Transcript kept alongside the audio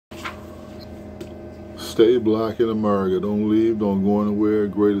Stay black in America. Don't leave, don't go anywhere.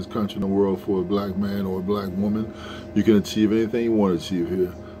 Greatest country in the world for a black man or a black woman. You can achieve anything you want to achieve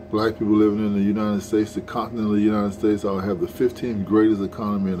here. Black people living in the United States, the continent of the United States, I have the 15th greatest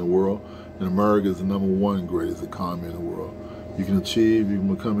economy in the world, and America is the #1 greatest economy in the world. You can achieve, you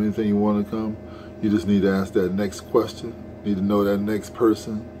can become anything you want to come. You just need to ask that next question, need to know that next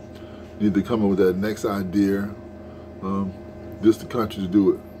person, need to come up with that next idea. This is the country to do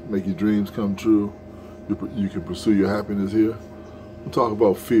it. Make your dreams come true. You can pursue your happiness here. We'll talk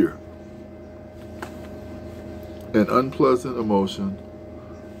about fear. An unpleasant emotion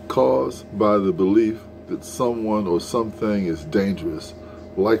caused by the belief that someone or something is dangerous,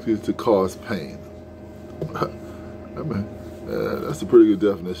 likely to cause pain. I mean, that's a pretty good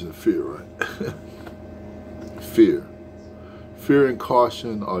definition of fear, right? Fear. Fear and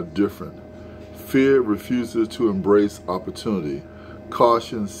caution are different. Fear refuses to embrace opportunity.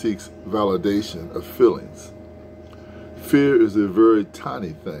 Caution seeks validation of feelings. Fear is a very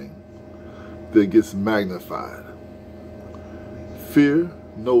tiny thing that gets magnified. Fear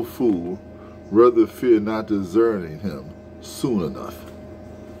no fool, rather fear not discerning him soon enough.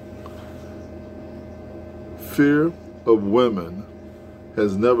 Fear of women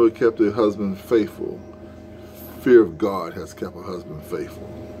has never kept a husband faithful. Fear of God has kept a husband faithful.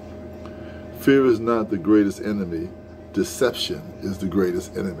 Fear is not the greatest enemy. Deception is the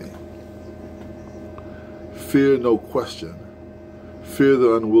greatest enemy. Fear no question. Fear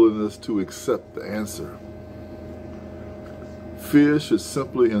the unwillingness to accept the answer. Fear should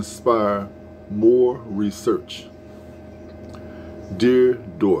simply inspire more research. Dear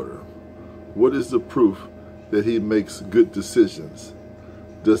daughter, what is the proof that he makes good decisions?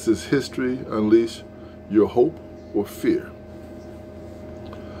 Does his history unleash your hope or fear?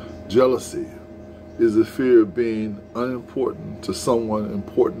 Jealousy is the fear of being unimportant to someone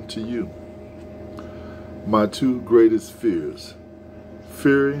important to you. My two greatest fears: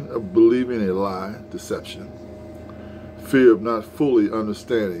 fearing of believing a lie, deception; fear of not fully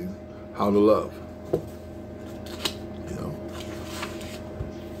understanding how to love.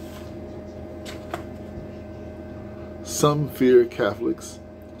 Some fear Catholics,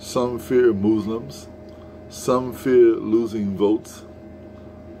 some fear Muslims, some fear losing votes.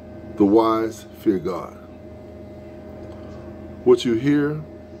 The wise fear God. What you hear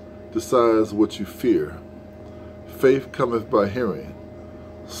decides what you fear. Faith cometh by hearing.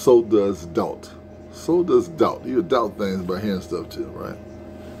 So does doubt. So does doubt. You doubt things by hearing stuff too, right?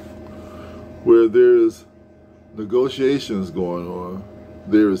 Where there's negotiations going on,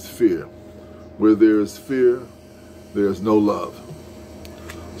 there is fear. Where there is fear, there is no love.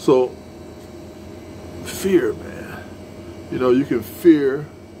 So, fear, man. You can fear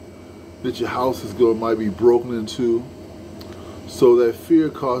that your house might be broken into. So that fear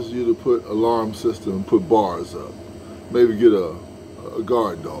causes you to put alarm system, put bars up. Maybe get a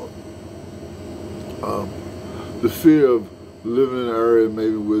guard dog. The fear of living in an area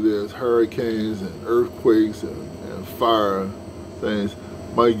maybe where there's hurricanes and earthquakes and fire things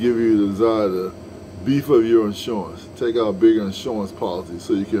might give you the desire to beef up your insurance. Take out a bigger insurance policy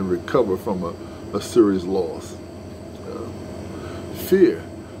so you can recover from a serious loss.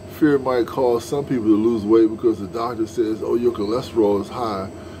 Fear might cause some people to lose weight because the doctor says, oh, your cholesterol is high.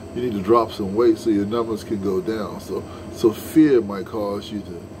 You need to drop some weight so your numbers can go down. So fear might cause you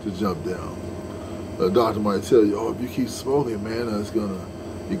to jump down. A doctor might tell you, oh, if you keep smoking, man,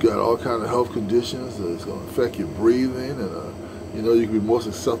 you got all kinds of health conditions. It's going to affect your breathing, and you can be more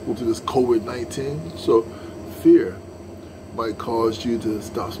susceptible to this COVID-19. So fear might cause you to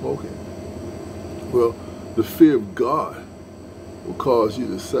stop smoking. Well, the fear of God will cause you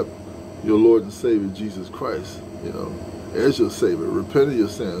to accept your Lord and Savior Jesus Christ, as your Savior. Repent of your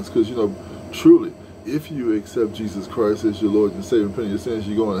sins, because truly, if you accept Jesus Christ as your Lord and Savior, repent of your sins,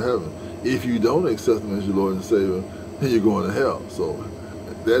 you're going to heaven. If you don't accept Him as your Lord and Savior, then you're going to hell. So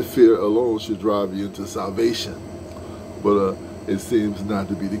that fear alone should drive you into salvation. But it seems not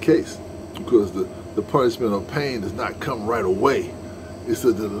to be the case, because the punishment of pain does not come right away. It's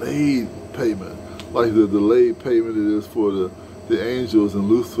a delayed payment, like the delayed payment it is for the angels in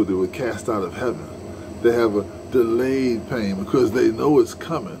Lucifer that were cast out of heaven. They have a delayed pain because they know it's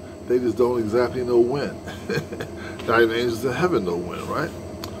coming. They just don't exactly know when. Not even angels in heaven know when, right?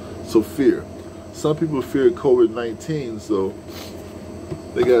 So fear. Some people fear COVID-19, so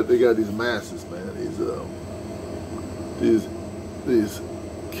they got these masks, man. These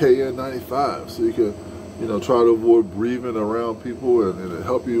KN95, so you can try to avoid breathing around people and it'll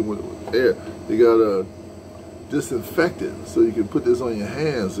help you with air. They got a disinfectant, so you can put this on your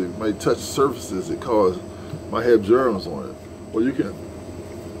hands. So it might touch surfaces that might have germs on it. Or you can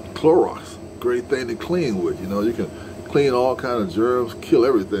Clorox. great thing to clean with. You know, you can clean all kind of germs, kill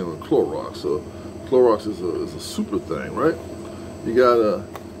everything with Clorox. So Clorox is a super thing, right? You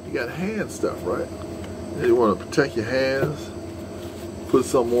got hand stuff, right? And you want to protect your hands. Put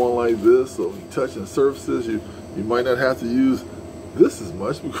something on like this, so when you're touching surfaces, you might not have to use this as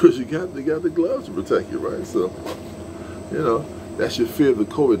much because you got the gloves to protect you, right? So, you know, that's your fear of the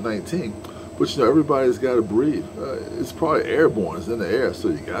COVID-19. But you know, everybody's got to breathe. It's probably airborne. It's in the air, so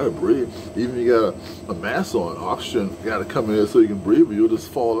you got to breathe. Even if you got a mask on, oxygen got to come in there so you can breathe, or you'll just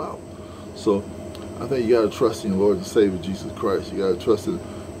fall out. So, I think you got to trust in your Lord and Savior Jesus Christ. You got to trust in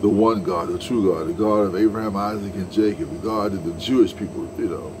the one God, the true God, the God of Abraham, Isaac, and Jacob, the God that the Jewish people, you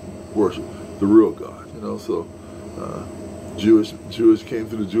know, worship, the real God. You know, so Jewish came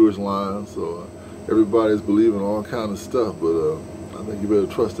through the Jewish line, so everybody's believing all kind of stuff. But I think you better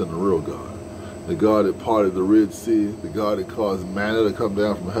trust in the real God. The God that parted the Red Sea, the God that caused manna to come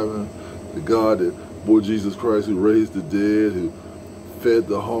down from heaven, the God that bore Jesus Christ, who raised the dead, who fed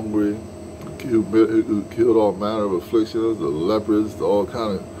the hungry, who killed all manner of afflictions, the lepers, all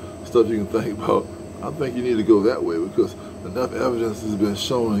kind of stuff you can think about. I think you need to go that way because enough evidence has been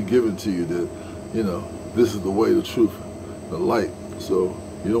shown and given to you that, you know, this is the way, the truth, the light. So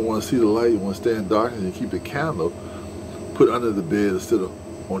you don't want to see the light, you want to stay in darkness, and keep the candle put under the bed instead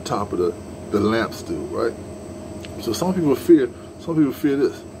of on top of the lamp stool, right? So some people fear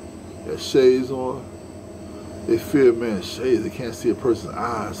this. They have shades on. They fear, man, shades. They can't see a person's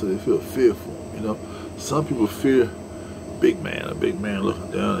eyes, so they feel fearful, you know. Some people fear a big man looking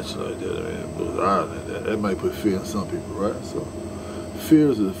down at you like that, man, with his eyes like that. That might put fear in some people, right? So fear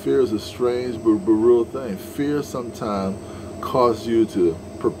is a strange but real thing. Fear sometimes causes you to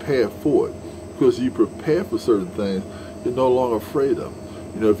prepare for it. Because you prepare for certain things, you're no longer afraid of them.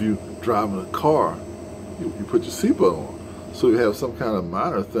 You know, if you drive in a car, you put your seatbelt on. So you have some kind of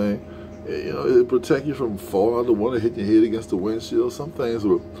minor thing, you know, it'll protect you from falling out the window, hitting your head against the windshield. Some things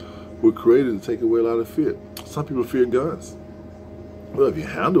were created to take away a lot of fear. Some people fear guns. Well, if you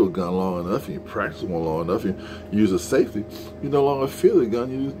handle a gun long enough and you practice one long enough, you use a safety, you no longer fear the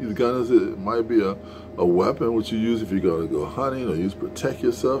gun. The gun it might be a weapon which you use if you're going to go hunting or use to protect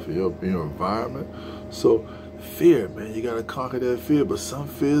yourself in your environment. So fear, man, you got to conquer that fear. But some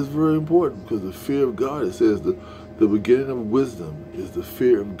fear is very important because the fear of God, it says the beginning of wisdom is the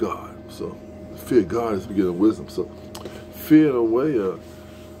fear of God. So the fear of God is the beginning of wisdom. So fear in a way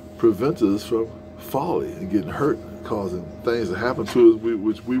prevents us from folly and getting hurt, causing things to happen to us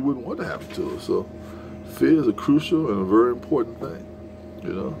which we wouldn't want to happen to us. So fear is a crucial and a very important thing,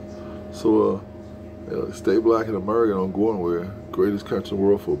 you know. So you know, stay black in America, don't go anywhere. Greatest country in the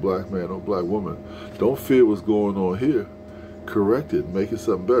world for a black man or black woman. Don't fear what's going on here. Correct it, make it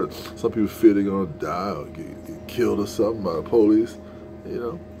something better. Some people fear they're gonna die or get killed or something by the police. You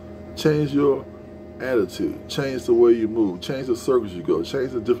know, change your attitude, change the way you move, change the circles you go,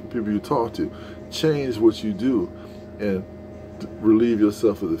 change the different people you talk to, change what you do, and relieve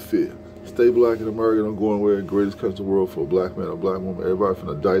yourself of the fear. Stay black in America, don't go anywhere. Greatest country in the world for a black man or black woman. Everybody from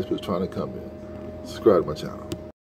the diaspora is trying to come in. Subscribe to my channel.